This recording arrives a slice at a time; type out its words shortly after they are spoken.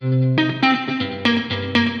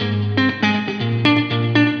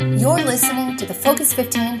Focus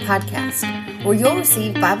 15 podcast, where you'll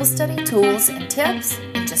receive Bible study tools and tips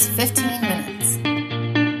in just 15 minutes.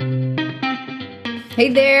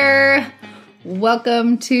 Hey there!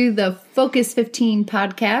 Welcome to the Focus 15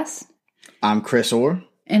 podcast. I'm Chris Orr.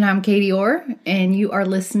 And I'm Katie Orr, and you are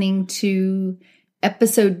listening to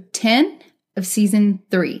episode 10 of season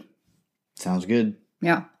 3. Sounds good.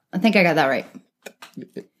 Yeah, I think I got that right.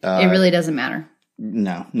 It really doesn't matter.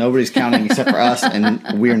 No, nobody's counting except for us,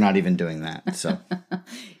 and we're not even doing that. So,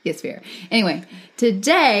 yes, we are. Anyway,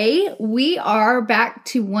 today we are back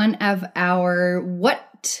to one of our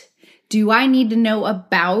What Do I Need to Know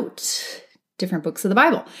About different books of the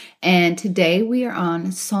Bible. And today we are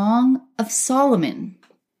on Song of Solomon.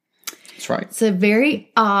 That's right. It's a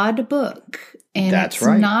very odd book. And it's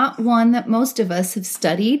not one that most of us have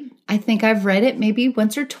studied. I think I've read it maybe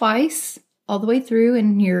once or twice all the way through,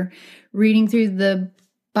 and you're reading through the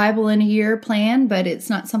Bible in a year plan, but it's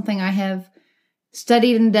not something I have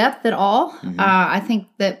studied in depth at all. Mm-hmm. I think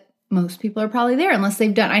that most people are probably there unless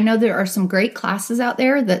they've done. I know there are some great classes out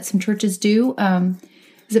there that some churches do.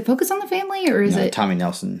 Is it Focus on the Family or is it Tommy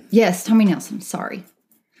Nelson? Yes, Tommy Nelson. Sorry.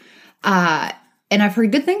 And I've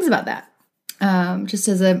heard good things about that. Just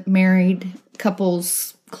as a married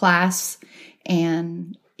couples class,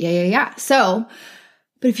 and yeah. So,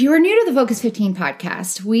 but if you are new to the Focus 15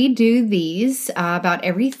 podcast, we do these about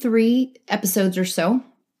every 3 episodes or so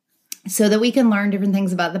that we can learn different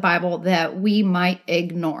things about the Bible that we might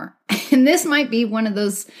ignore. And this might be one of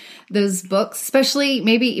those books, especially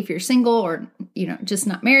maybe if you're single or, just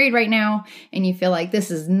not married right now and you feel like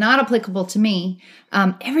this is not applicable to me.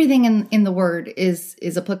 Everything in the Word is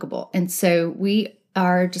applicable. And so we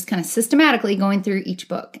are just kind of systematically going through each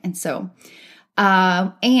book. And so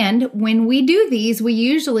and when we do these, we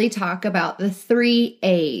usually talk about the 3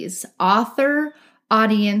 A's: author,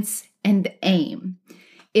 audience, and aim.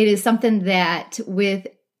 It is something that with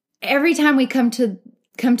every time we come to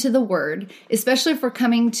the Word, especially if we're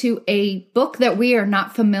coming to a book that we are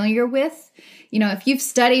not familiar with, if you've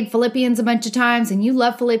studied Philippians a bunch of times and you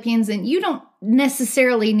love Philippians, and you don't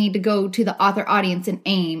necessarily need to go to the author, audience, and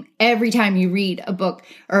aim every time you read a book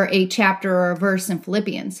or a chapter or a verse in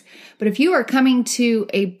Philippians. But if you are coming to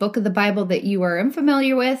a book of the Bible that you are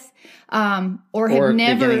unfamiliar with, or have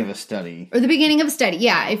never, the beginning of a study,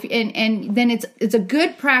 yeah. And then it's a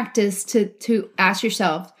good practice to ask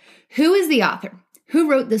yourself, who is the author? Who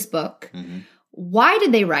wrote this book? Mm-hmm. Why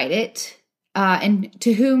did they write it? And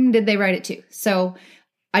to whom did they write it to? So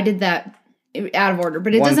I did that out of order,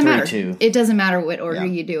 but it doesn't matter. 2. It doesn't matter what order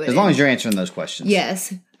you do it as long as you're answering those questions.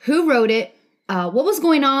 Yes. Who wrote it? What was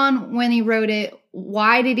going on when he wrote it?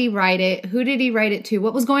 Why did he write it? Who did he write it to?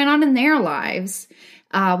 What was going on in their lives?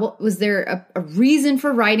 What was there a reason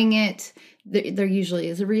for writing it? There usually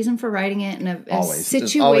is a reason for writing it, and a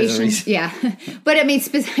situation. Yeah, but I mean,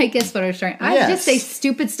 I guess what I was trying. I just say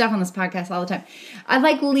stupid stuff on this podcast all the time. I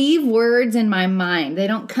leave words in my mind. They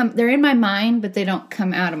don't come. They're in my mind, but they don't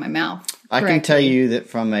come out of my mouth. I can tell you that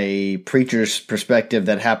from a preacher's perspective,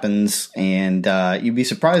 that happens, and you'd be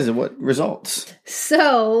surprised at what results.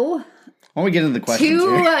 So, why don't we get into the questions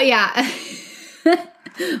here?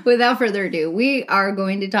 Without further ado, we are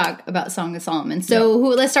going to talk about Song of Solomon. So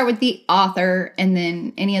let's start with the author and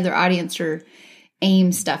then any other audience or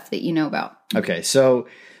aim stuff that you know about. Okay, so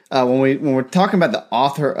when we're talking about the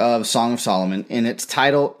author of Song of Solomon, in its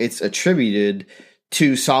title, it's attributed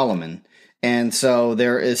to Solomon. And so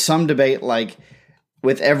there is some debate, like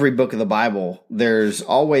with every book of the Bible, there's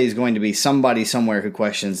always going to be somebody somewhere who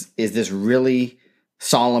questions, is this really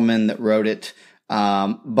Solomon that wrote it?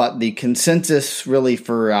 But the consensus really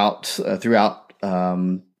throughout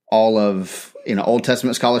all of Old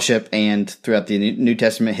Testament scholarship and throughout the New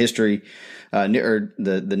Testament history, or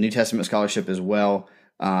the New Testament scholarship as well,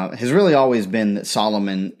 has really always been that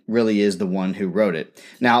Solomon really is the one who wrote it.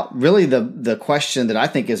 Now, really the question that I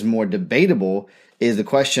think is more debatable is the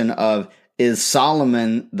question of, is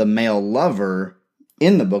Solomon the male lover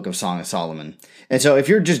in the book of Song of Solomon? And so if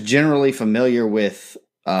you're just generally familiar with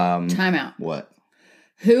time out. What?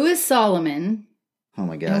 Who is Solomon? Oh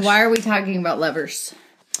my gosh. And why are we talking about lovers?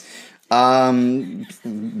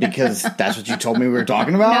 Because that's what you told me we were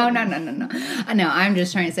talking about? No. I know. I'm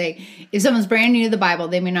just trying to say, if someone's brand new to the Bible,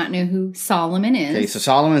 they may not know who Solomon is. Okay, so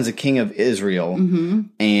Solomon's a king of Israel,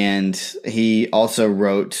 and he also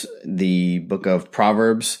wrote the book of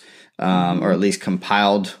Proverbs, or at least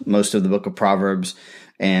compiled most of the book of Proverbs.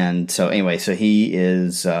 And so anyway, so he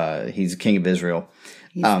is, he's a king of Israel.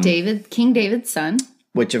 He's King David's son.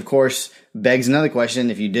 which of course begs another question.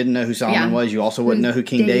 If you didn't know who Solomon was, you also wouldn't know who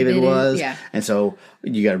King David was. Yeah. And so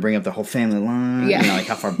you got to bring up the whole family line. Yeah. You know, like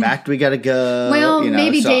how far back do we got to go? Well,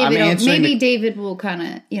 maybe David will kind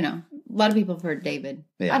of, a lot of people have heard David.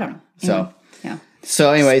 Yeah. I don't know. So,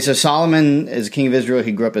 So anyway, so Solomon is king of Israel.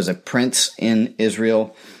 He grew up as a prince in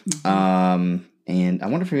Israel. And I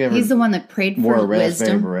wonder if he's the one that prayed for a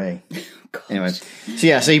wisdom. Beret. Anyway,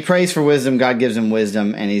 so he prays for wisdom. God gives him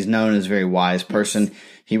wisdom, and he's known as a very wise person. Yes.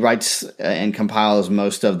 He writes and compiles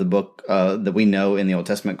most of the book that we know in the Old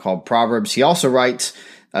Testament called Proverbs. He also writes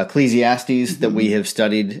Ecclesiastes that we have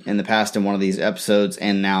studied in the past in one of these episodes,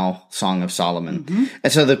 and now Song of Solomon.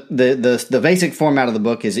 And so the basic format of the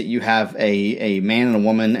book is that you have a man and a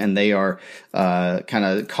woman, and they are kind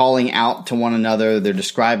of calling out to one another. They're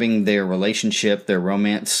describing their relationship, their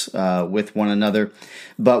romance with one another.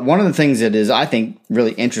 But one of the things that is, I think,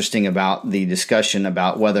 really interesting about the discussion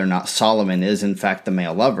about whether or not Solomon is in fact the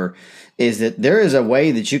male lover is that there is a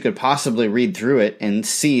way that you could possibly read through it and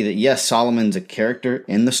see that, yes, Solomon's a character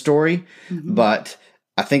in the story, but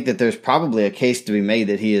I think that there's probably a case to be made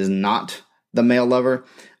that he is not the male lover.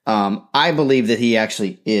 I believe that he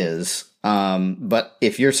actually is. But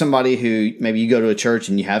if you're somebody who maybe you go to a church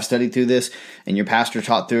and you have studied through this and your pastor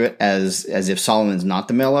taught through it as if Solomon's not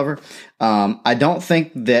the male lover, I don't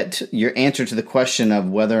think that your answer to the question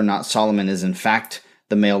of whether or not Solomon is in fact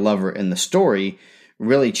the male lover in the story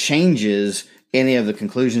really changes any of the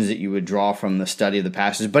conclusions that you would draw from the study of the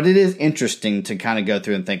passage. But it is interesting to kind of go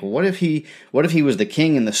through and think, well, what if he was the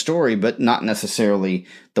king in the story, but not necessarily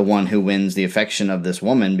the one who wins the affection of this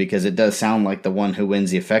woman? Because it does sound like the one who wins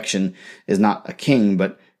the affection is not a king,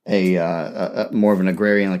 but a more of an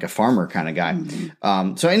agrarian, like a farmer kind of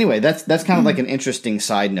guy. So anyway, that's kind of like an interesting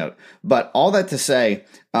side note. But all that to say,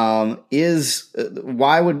 is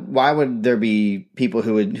why would there be people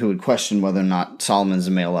who would question whether or not Solomon's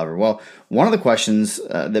a male lover? Well, one of the questions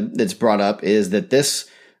that's brought up is that this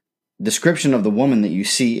description of the woman that you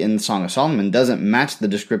see in the Song of Solomon doesn't match the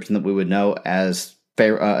description that we would know as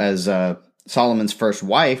Solomon's first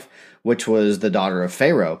wife, which was the daughter of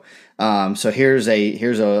Pharaoh. So here's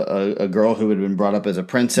a girl who had been brought up as a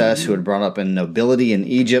princess, who had brought up in nobility in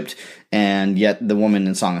Egypt, and yet the woman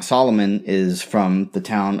in Song of Solomon is from the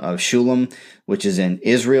town of Shulam, which is in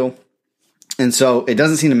Israel. And so it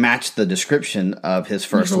doesn't seem to match the description of his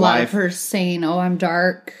first wife. A lot of her saying, "Oh, I'm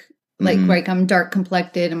dark, like I'm dark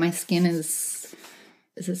complected, and my skin is."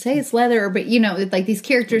 Does it say it's leather? But like these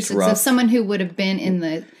characters. So someone who would have been in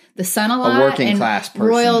the sun a lot, a working class person.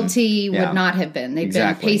 Royalty would not have been. They'd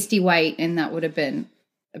been pasty white, and that would have been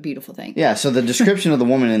a beautiful thing. Yeah, so the description of the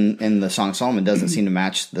woman in the Song of Solomon doesn't seem to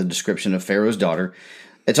match the description of Pharaoh's daughter.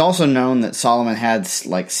 It's also known that Solomon had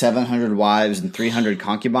like 700 wives and 300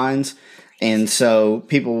 concubines. And so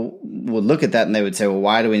people would look at that and they would say, well,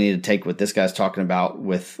 why do we need to take what this guy's talking about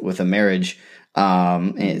with a marriage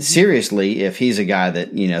seriously if he's a guy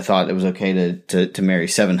that, thought it was okay to marry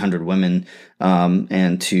 700 women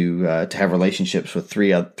and to have relationships with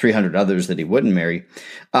 300 others that he wouldn't marry.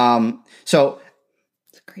 So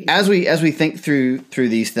as we think through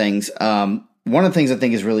these things, one of the things I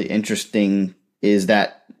think is really interesting is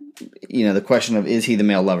that, the question of is he the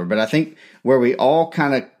male lover? But I think where we all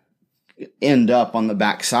kind of end up on the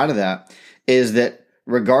back side of that is that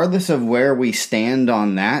regardless of where we stand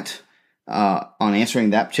on that, on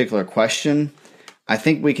answering that particular question, I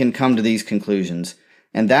think we can come to these conclusions.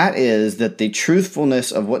 And that is that the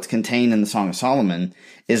truthfulness of what's contained in the Song of Solomon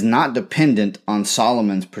is not dependent on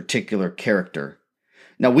Solomon's particular character.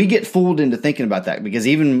 Now, we get fooled into thinking about that because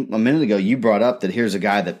even a minute ago, you brought up that here's a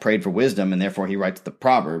guy that prayed for wisdom and therefore he writes the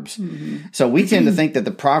Proverbs. So we tend to think that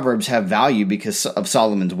the Proverbs have value because of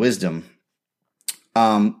Solomon's wisdom.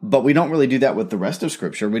 But we don't really do that with the rest of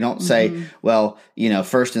Scripture. We don't say, well,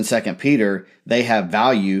 1st and 2nd Peter, they have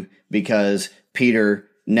value because Peter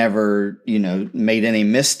never, made any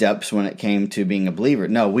missteps when it came to being a believer.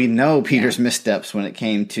 No, we know Peter's missteps when it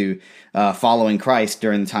came to following Christ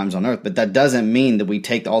during the times on earth, but that doesn't mean that we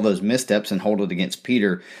take all those missteps and hold it against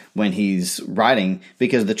Peter when he's writing,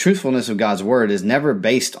 because the truthfulness of God's word is never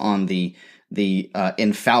based on the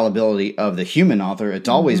infallibility of the human author. It's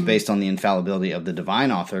always based on the infallibility of the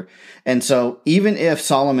divine author. And so even if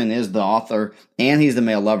Solomon is the author and he's the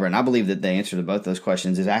male lover, and I believe that the answer to both those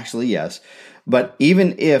questions is actually yes, but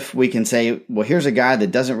even if we can say, well, here's a guy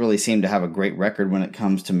that doesn't really seem to have a great record when it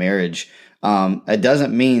comes to marriage, it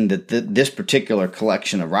doesn't mean that this particular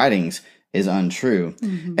collection of writings is untrue.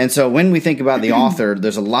 And so when we think about the author,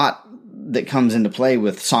 there's a lot that comes into play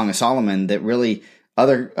with Song of Solomon that really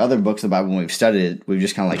other books of the Bible, when we've studied it, we've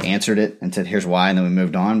just kind of like answered it and said, here's why, and then we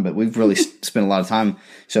moved on. But we've really spent a lot of time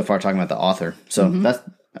so far talking about the author. So that's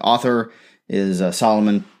author is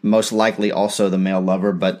Solomon, most likely also the male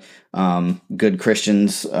lover, but good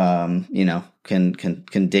Christians,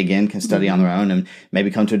 can dig in, can study on their own, and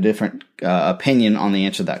maybe come to a different opinion on the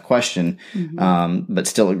answer to that question, but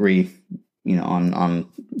still agree, on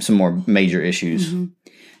some more major issues.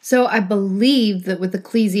 So I believe that with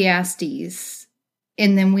Ecclesiastes,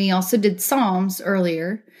 and then we also did Psalms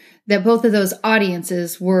earlier, that both of those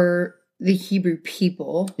audiences were the Hebrew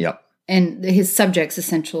people. Yep. And his subjects,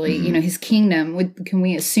 essentially, his kingdom. Can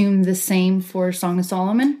we assume the same for Song of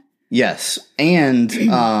Solomon? Yes. And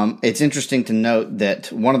it's interesting to note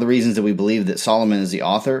that one of the reasons that we believe that Solomon is the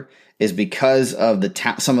author is because of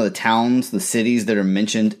some of the towns, the cities that are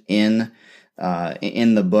mentioned in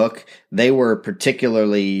the book. They were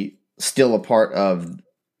particularly still a part of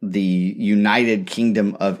the United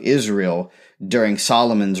Kingdom of Israel during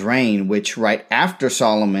Solomon's reign, which right after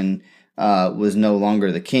Solomon was no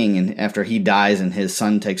longer the king, and after he dies and his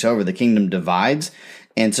son takes over, the kingdom divides.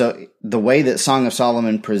 And so the way that Song of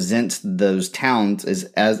Solomon presents those towns is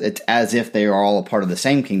as if they are all a part of the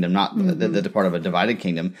same kingdom, not that they're part of a divided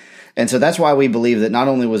kingdom. And so that's why we believe that not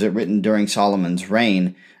only was it written during Solomon's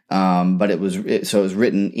reign, but it was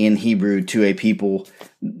written in Hebrew to a people,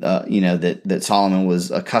 that Solomon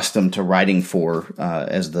was accustomed to writing for,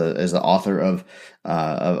 as the author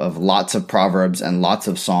of lots of proverbs and lots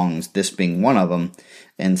of songs, this being one of them.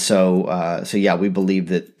 And so we believe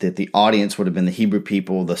that the audience would have been the Hebrew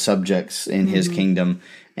people, the subjects in his kingdom,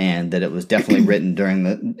 and that it was definitely written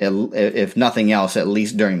during if nothing else, at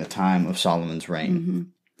least during the time of Solomon's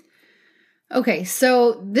reign. Okay,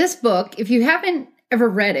 so this book, if you haven't ever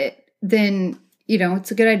read it, then,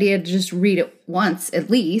 it's a good idea to just read it once at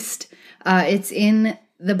least. It's in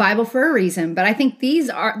the Bible for a reason, but I think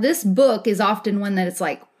this book is often one that it's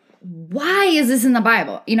like, why is this in the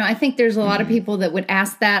Bible? I think there's a lot of people that would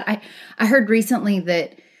ask that. I heard recently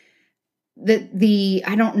that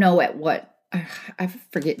I don't know at what, I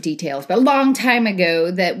forget details, but a long time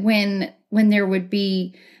ago, that when there would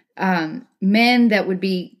be men that would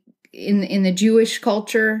be in the Jewish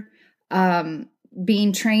culture,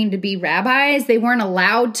 being trained to be rabbis, they weren't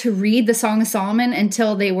allowed to read the Song of Solomon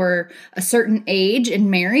until they were a certain age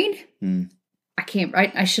and married.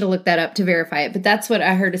 I should have looked that up to verify it, but that's what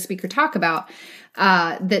I heard a speaker talk about,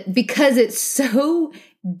 that because it's so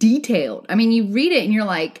detailed. I mean, you read it and you're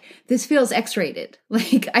like, this feels X-rated.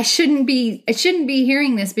 Like I shouldn't be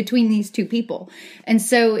hearing this between these two people. And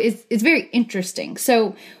so it's very interesting.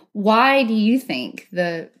 So why do you think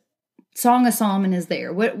the Song of Solomon is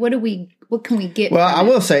there? What can we get? Well, I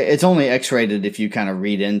will say it's only X-rated if you kind of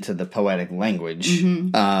read into the poetic language.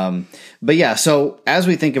 But yeah, so as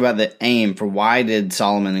we think about the aim for why did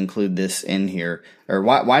Solomon include this in here, or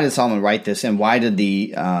why did Solomon write this, and why did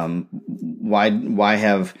why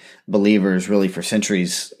have believers really for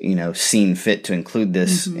centuries, seen fit to include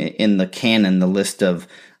this in the canon, the list of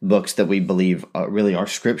books that we believe really are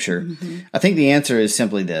scripture? I think the answer is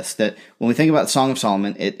simply this: that when we think about the Song of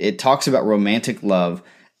Solomon, it talks about romantic love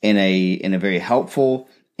in a very helpful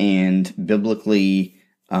and biblically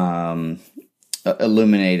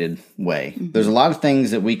illuminated way. There's a lot of things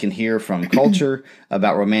that we can hear from culture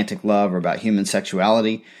about romantic love or about human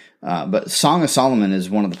sexuality, but Song of Solomon is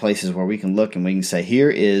one of the places where we can look and we can say, here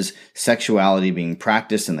is sexuality being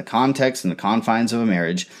practiced in the context and the confines of a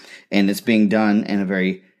marriage, and it's being done in a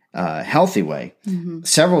very healthy way.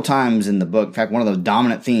 Several times in the book, in fact, one of the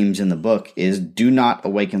dominant themes in the book is do not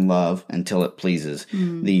awaken love until it pleases.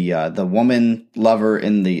 The woman lover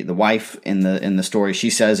in the wife in the story, she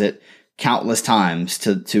says it countless times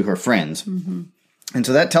to her friends. And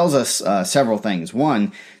so that tells us several things.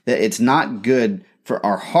 One, that it's not good for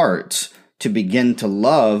our hearts to begin to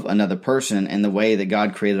love another person in the way that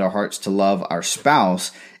God created our hearts to love our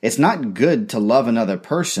spouse. It's not good to love another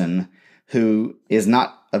person who is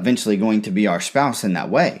not eventually going to be our spouse in that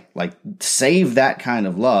way. Like, save that kind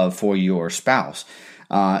of love for your spouse.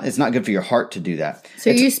 It's not good for your heart to do that. So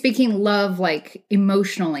you're speaking love like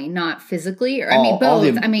emotionally, not physically? Or I mean, both.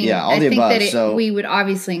 I think above, that we would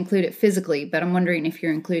obviously include it physically, but I'm wondering if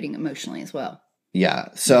you're including emotionally as well. Yeah.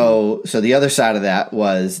 So the other side of that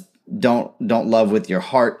was don't love with your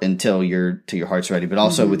heart until your heart's ready, but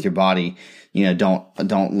also with your body.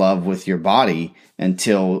 Don't love with your body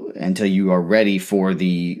until you are ready for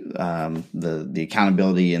the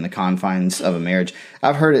accountability and the confines of a marriage.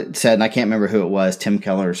 I've heard it said, and I can't remember who it was, Tim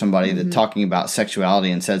Keller or somebody, that talking about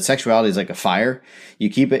sexuality and said sexuality is like a fire. You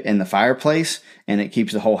keep it in the fireplace and it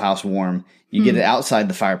keeps the whole house warm. You get it outside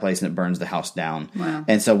the fireplace and it burns the house down. Wow.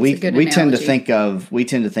 And so we That's a good tend to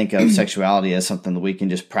analogy. think of sexuality as something that we can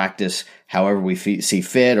just practice however we see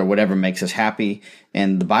fit or whatever makes us happy.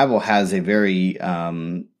 And the Bible has a very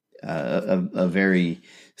a very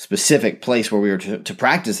specific place where we are to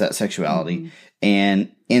practice that sexuality.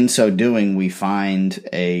 And in so doing, we find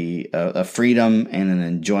a freedom and an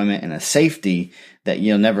enjoyment and a safety that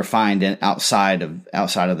you'll never find outside of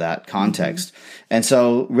that context. And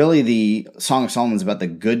so really the Song of Solomon is about the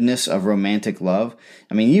goodness of romantic love.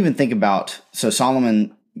 I mean, you even think about, so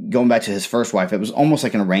Solomon, going back to his first wife, it was almost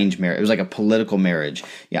like an arranged marriage. It was like a political marriage.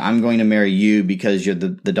 Yeah, I'm going to marry you because you're the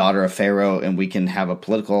daughter of Pharaoh and we can have a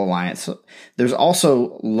political alliance. So there's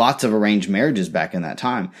also lots of arranged marriages back in that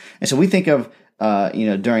time. And so we think of,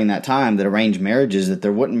 during that time, that arranged marriages, that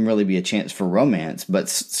there wouldn't really be a chance for romance. But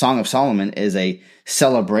Song of Solomon is a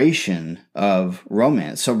celebration of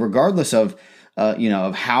romance. So regardless of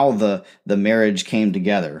how the marriage came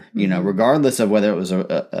together, regardless of whether it was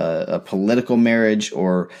a political marriage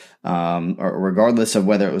or regardless of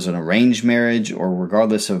whether it was an arranged marriage or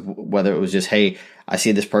regardless of whether it was just, hey, I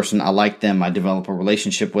see this person, I like them, I develop a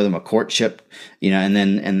relationship with them, a courtship,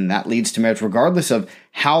 and that leads to marriage. Regardless of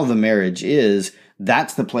how the marriage is,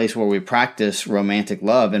 that's the place where we practice romantic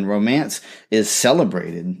love, and romance is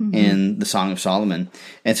celebrated in the Song of Solomon.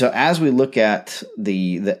 And so as we look at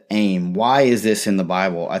the aim, why is this in the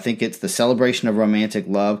Bible? I think it's the celebration of romantic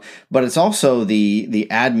love, but it's also the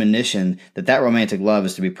admonition that romantic love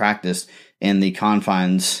is to be practiced in the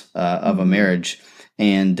confines of a marriage.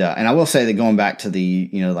 And I will say that going back to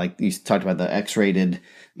like you talked about the X-rated,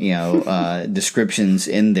 descriptions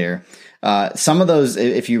in there, some of those,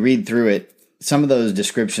 if you read through it, some of those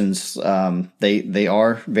descriptions, they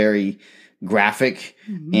are very graphic,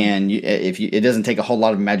 and it doesn't take a whole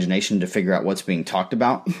lot of imagination to figure out what's being talked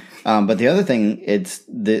about. But the other thing,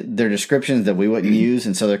 they're descriptions that we wouldn't use,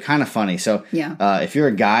 and so they're kind of funny. So if you're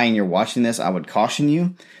a guy and you're watching this, I would caution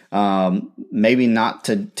you, maybe not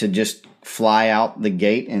to just fly out the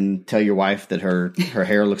gate and tell your wife that her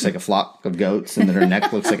hair looks like a flock of goats and that her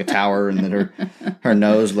neck looks like a tower and that her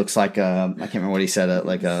nose looks like I can't remember what he said,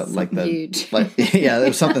 huge. There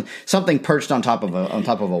was something perched on top of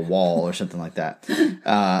a wall or something like that.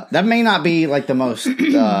 That may not be like the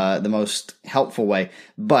most helpful way,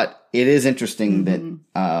 but it is interesting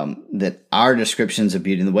that our descriptions of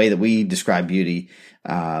beauty and the way that we describe beauty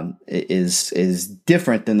is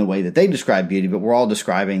different than the way that they describe beauty, but we're all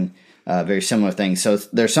describing very similar things. So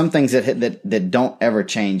there's some things that don't ever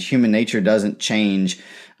change. Human nature doesn't change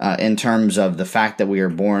in terms of the fact that we are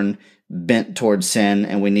born bent towards sin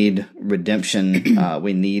and we need redemption.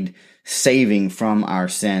 We need saving from our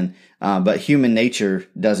sin. But human nature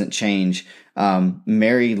doesn't change.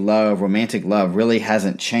 Married love, romantic love really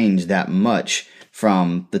hasn't changed that much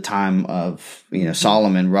from the time of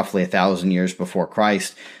Solomon, roughly 1,000 years before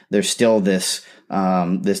Christ. There's still this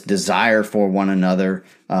desire for one another.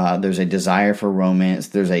 There's a desire for romance.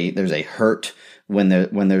 There's a hurt when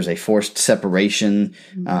there's a forced separation.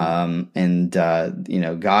 And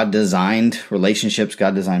God designed relationships.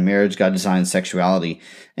 God designed marriage. God designed sexuality.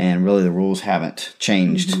 And really the rules haven't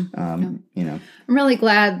changed. I'm really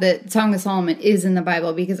glad that Song of Solomon is in the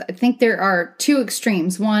Bible because I think there are two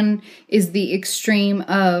extremes. One is the extreme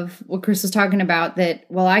of what Chris was talking about, that,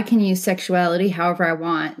 well, I can use sexuality however I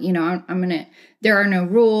want. There are no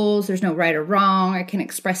rules. There's no right or wrong. I can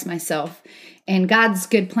express myself. And God's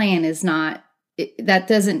good plan is not, that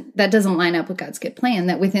doesn't line up with God's good plan,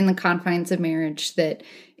 that within the confines of marriage, that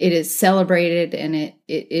it is celebrated and it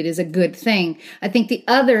is a good thing. I think the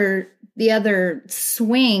other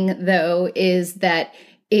swing, though, is that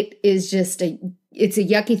it is just it's a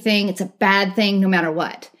yucky thing. It's a bad thing no matter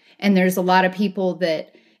what. And there's a lot of people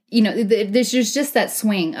that, there's just that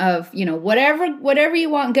swing of, whatever you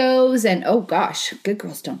want goes. And, oh gosh, good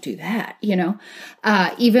girls don't do that,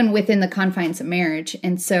 even within the confines of marriage.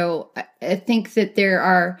 And so I think that there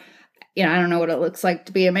are, I don't know what it looks like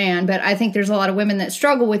to be a man, but I think there's a lot of women that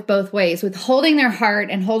struggle with both ways, with holding their heart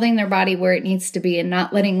and holding their body where it needs to be and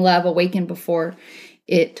not letting love awaken before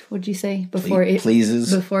it, what'd you say? Before it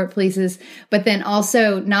pleases. But then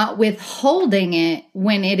also not withholding it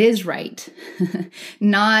when it is right.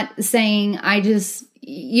 Not saying, there's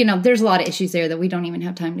a lot of issues there that we don't even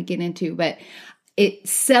have time to get into, but it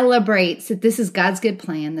celebrates that this is God's good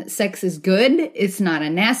plan, that sex is good. It's not a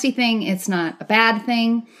nasty thing. It's not a bad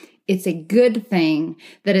thing. It's a good thing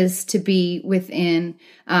that is to be within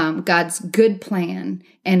God's good plan,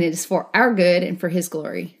 and it is for our good and for His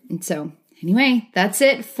glory. And so anyway, that's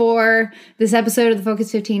it for this episode of the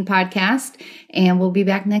Focus 15 podcast, and we'll be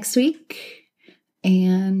back next week.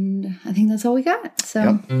 And I think that's all we got. So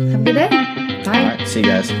Yep. have a good day. Bye. All right. See you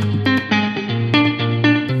guys.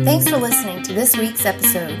 Thanks for listening to this week's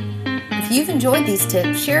episode. If you've enjoyed these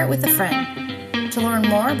tips, share it with a friend. To learn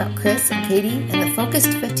more about Chris and Katie and the Focused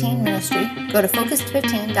 15 ministry, go to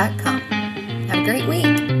focused15.com. Have a great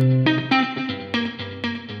week.